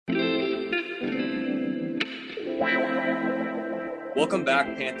Welcome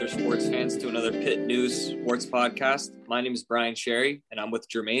back, Panther sports fans, to another Pitt News Sports Podcast. My name is Brian Sherry, and I'm with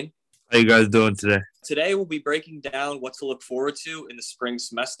Jermaine. How you guys doing today? Today, we'll be breaking down what to look forward to in the spring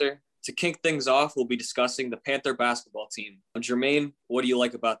semester. To kick things off, we'll be discussing the Panther basketball team. Jermaine, what do you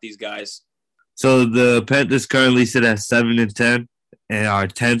like about these guys? So the Panthers currently sit at 7-10 and are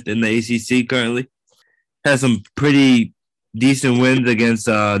 10th in the ACC currently. Has some pretty decent wins against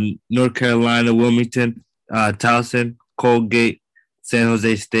North Carolina, Wilmington, Towson, Colgate, San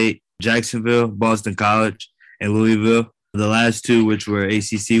Jose State, Jacksonville, Boston College, and Louisville. The last two, which were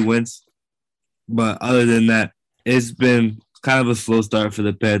ACC wins. But other than that, it's been kind of a slow start for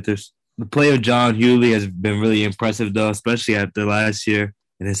the Panthers. The play of John Hewley has been really impressive, though, especially after last year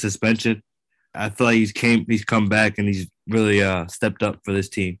and his suspension. I feel like he's come back and he's really stepped up for this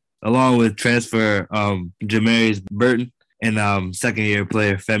team, along with transfer Jamarius Burton and second-year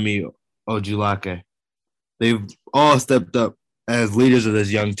player Femi Ojulake. They've all stepped up as leaders of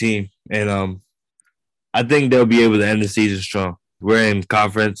this young team, and I think they'll be able to end the season strong. We're in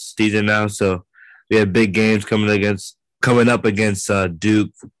conference season now, so we have big games coming up against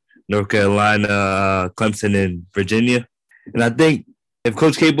Duke, North Carolina, Clemson, and Virginia. And I think if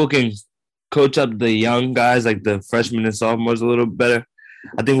Coach Capel can coach up the young guys, like the freshmen and sophomores, a little better,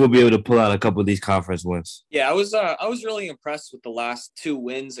 I think we'll be able to pull out a couple of these conference wins. Yeah, I was really impressed with the last two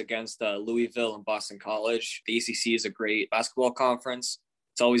wins against Louisville and Boston College. The ACC is a great basketball conference.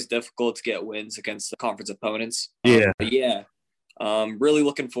 It's always difficult to get wins against the conference opponents. Really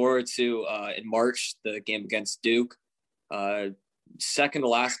looking forward to in March the game against Duke. Second to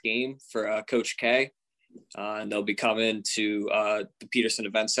last game for Coach K, and they'll be coming to the Peterson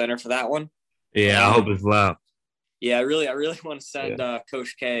Event Center for that one. Yeah, I hope it's loud. Yeah, I really want to send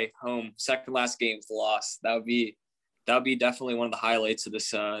Coach K home. Second last game with a loss. That would be definitely one of the highlights of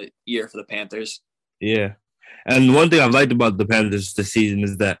this year for the Panthers. Yeah, and one thing I've liked about the Panthers this season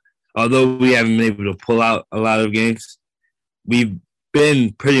is that although we haven't been able to pull out a lot of games, we've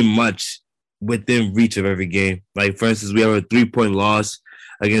been pretty much within reach of every game. Like, for instance, we have a 3-point loss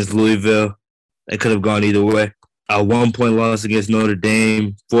against Louisville. It could have gone either way. A 1-point loss against Notre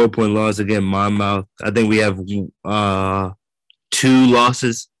Dame, 4-point loss against Monmouth. I think we have 2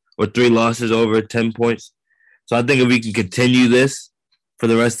 losses or 3 losses over 10 points. So I think if we can continue this for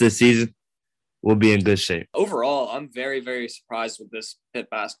the rest of the season, we'll be in good shape. Overall, I'm very, very surprised with this Pitt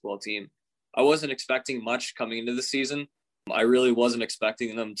basketball team. I wasn't expecting much coming into the season. I really wasn't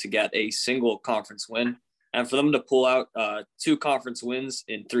expecting them to get a single conference win. And for them to pull out 2 conference wins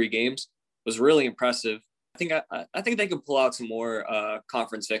in 3 games was really impressive. I think they can pull out some more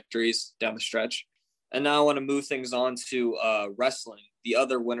conference victories down the stretch. And now I want to move things on to wrestling, the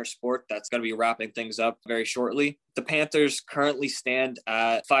other winter sport that's going to be wrapping things up very shortly. The Panthers currently stand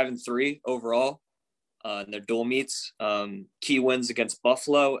at 5-3 overall in their dual meets. Key wins against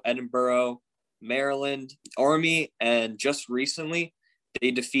Buffalo, Edinburgh, Maryland, Army, and just recently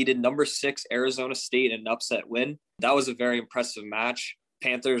they defeated number 6 Arizona State in an upset win. That was a very impressive match.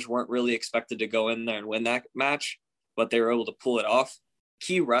 Panthers weren't really expected to go in there and win that match, but they were able to pull it off.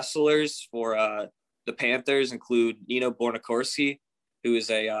 Key wrestlers for the Panthers include Nino Bornacorsi, who is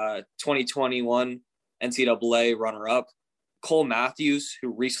a 2021 NCAA runner-up, Cole Matthews,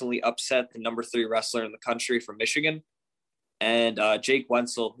 who recently upset the number 3 wrestler in the country from Michigan, and Jake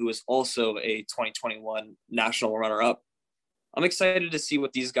Wenzel, who is also a 2021 national runner-up. I'm excited to see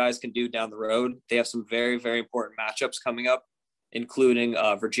what these guys can do down the road. They have some very, very important matchups coming up, including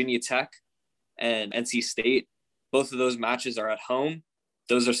Virginia Tech and NC State. Both of those matches are at home.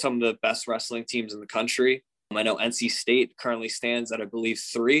 Those are some of the best wrestling teams in the country. I know NC State currently stands at, I believe,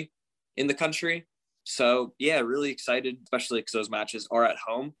 3 in the country. So, yeah, really excited, especially because those matches are at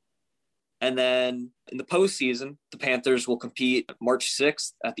home. And then in the postseason, the Panthers will compete March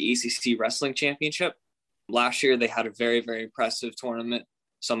 6th at the ACC Wrestling Championship. Last year, they had a very, very impressive tournament,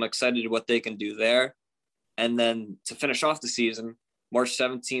 so I'm excited what they can do there. And then to finish off the season, March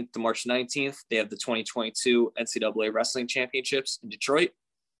 17th to March 19th, they have the 2022 NCAA Wrestling Championships in Detroit.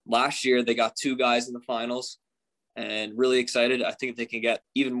 Last year, they got 2 guys in the finals, and really excited. I think they can get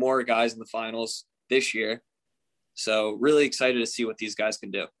even more guys in the finals this year. So really excited to see what these guys can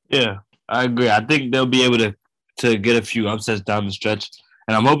do. Yeah, I agree. I think they'll be able to get a few upsets down the stretch,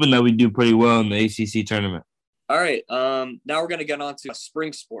 and I'm hoping that we do pretty well in the ACC tournament. All right, now we're going to get on to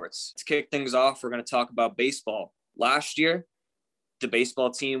spring sports. To kick things off, we're going to talk about baseball. Last year, the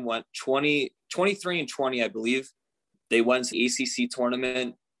baseball team went 23-20, I believe. They went to the ACC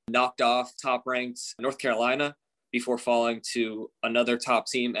tournament, knocked off top-ranked North Carolina before falling to another top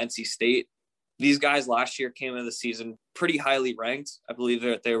team, NC State. These guys last year came into the season pretty highly ranked. I believe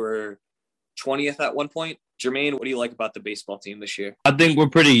that they were 20th at one point. Jermaine, what do you like about the baseball team this year? I think we're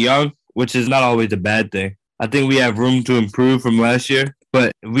pretty young, which is not always a bad thing. I think we have room to improve from last year,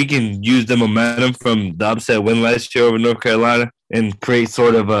 but we can use the momentum from the upset win last year over North Carolina and create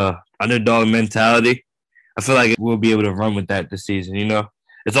sort of a underdog mentality. I feel like we'll be able to run with that this season.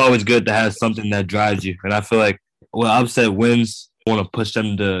 It's always good to have something that drives you, and I feel like upset wins, I want to push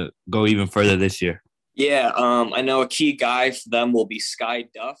them to go even further this year. Yeah, I know a key guy for them will be Sky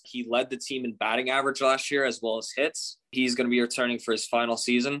Duff. He led the team in batting average last year as well as hits. He's going to be returning for his final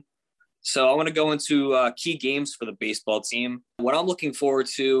season. So I want to go into key games for the baseball team. What I'm looking forward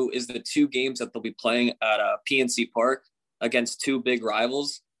to is the 2 games that they'll be playing at PNC Park against 2 big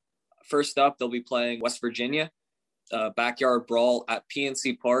rivals. First up, they'll be playing West Virginia, backyard brawl at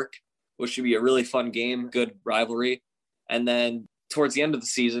PNC Park, which should be a really fun game, good rivalry. And then towards the end of the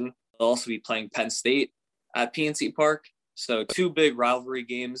season, they'll also be playing Penn State at PNC Park. So 2 big rivalry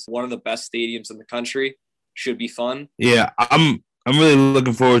games, one of the best stadiums in the country. Should be fun. Yeah, I'm really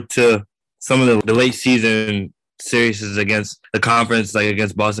looking forward to some of the late season series against the conference, like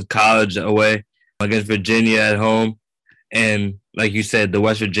against Boston College away, against Virginia at home, and like you said, the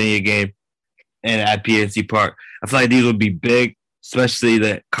West Virginia game and at PNC Park. I feel like these will be big, especially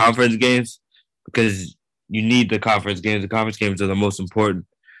the conference games, because you need the conference games. The conference games are the most important.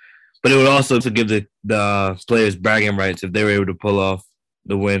 But it would also give the players bragging rights if they were able to pull off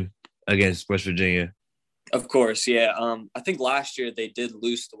the win against West Virginia. Of course, yeah. I think last year they did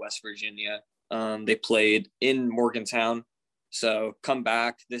lose to West Virginia. They played in Morgantown. So come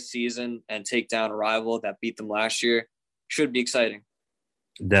back this season and take down a rival that beat them last year. Should be exciting.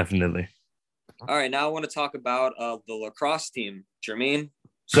 Definitely. All right, now I want to talk about the lacrosse team. Jermaine?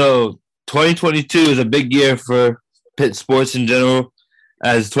 So 2022 is a big year for Pitt sports in general,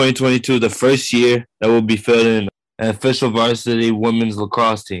 as 2022 is the first year that will be fielding an official varsity women's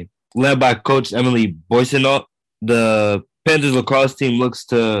lacrosse team. Led by Coach Emily Boysenot, the Panthers lacrosse team looks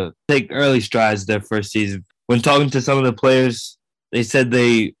to take early strides their first season. When talking to some of the players, they said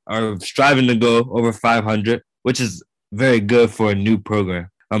they are striving to go over 500, which is very good for a new program.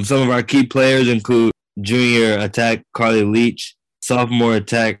 Some of our key players include junior attack Carly Leach, sophomore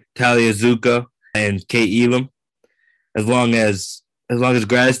attack Talia Zuka, and Kate Elam, as long as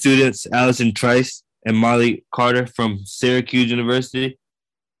grad students Allison Trice and Molly Carter from Syracuse University.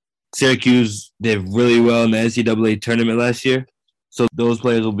 Syracuse did really well in the NCAA tournament last year, so those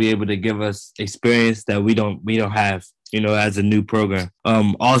players will be able to give us experience that we don't have, as a new program.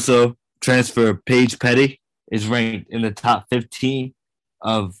 Also, transfer Paige Petty is ranked in the top 15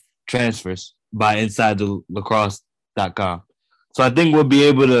 of transfers by InsideTheLacrosse.com. So I think we'll be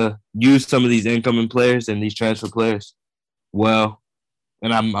able to use some of these incoming players and these transfer players well,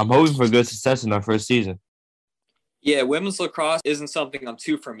 and I'm hoping for good success in our first season. Yeah, women's lacrosse isn't something I'm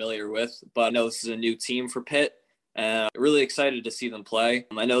too familiar with, but I know this is a new team for Pitt. Really excited to see them play.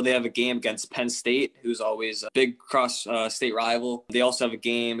 I know they have a game against Penn State, who's always a big cross-state rival. They also have a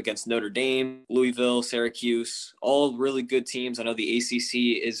game against Notre Dame, Louisville, Syracuse, all really good teams. I know the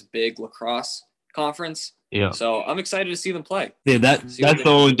ACC is a big lacrosse conference. Yeah. So I'm excited to see them play. Yeah, that's the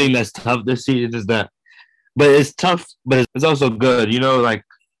only thing that's tough this season is that. But it's tough, but it's also good.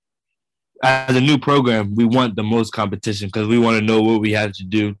 As a new program, we want the most competition because we want to know what we have to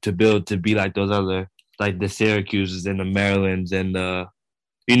do to build to be like those other, like the Syracuses and the Marylands and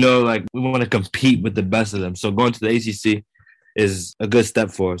we want to compete with the best of them. So going to the ACC is a good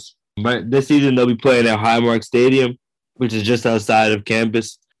step for us. But this season they'll be playing at Highmark Stadium, which is just outside of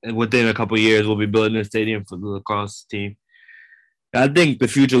campus. And within a couple of years, we'll be building a stadium for the lacrosse team. I think the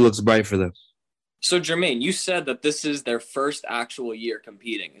future looks bright for them. So, Jermaine, you said that this is their first actual year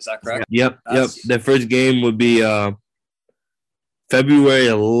competing. Is that correct? Yep. Their first game would be February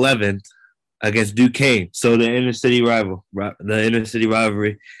 11th against Duquesne. So the inner city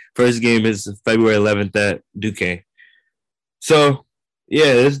rivalry. First game is February 11th at Duquesne. So,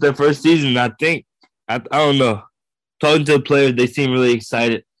 yeah, this is their first season. I think, I don't know. Talking to the players, they seem really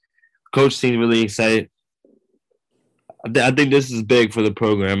excited. Coach seems really excited. I think this is big for the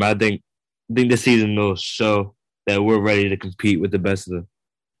program. I think this season will show that we're ready to compete with the best of them.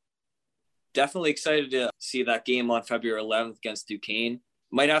 Definitely excited to see that game on February 11th against Duquesne.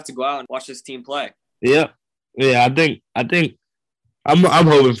 Might have to go out and watch this team play. Yeah. I think I'm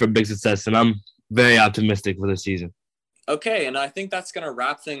hoping for big success, and I'm very optimistic for the season. Okay, and I think that's going to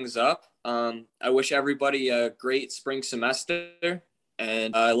wrap things up. I wish everybody a great spring semester,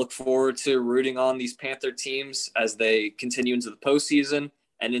 and I look forward to rooting on these Panther teams as they continue into the postseason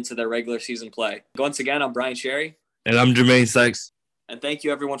and into their regular season play. Once again, I'm Brian Sherry. And I'm Jermaine Sykes. And thank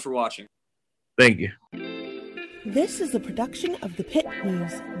you, everyone, for watching. Thank you. This is a production of the Pitt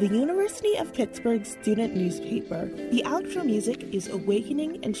News, the University of Pittsburgh student newspaper. The outro music is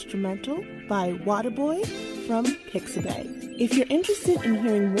Awakening Instrumental by Waterboy from Pixabay. If you're interested in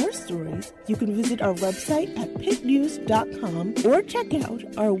hearing more stories, you can visit our website at pittnews.com or check out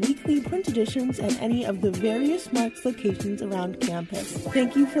our weekly print editions at any of the various Marks locations around campus.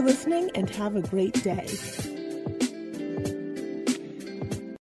 Thank you for listening and have a great day.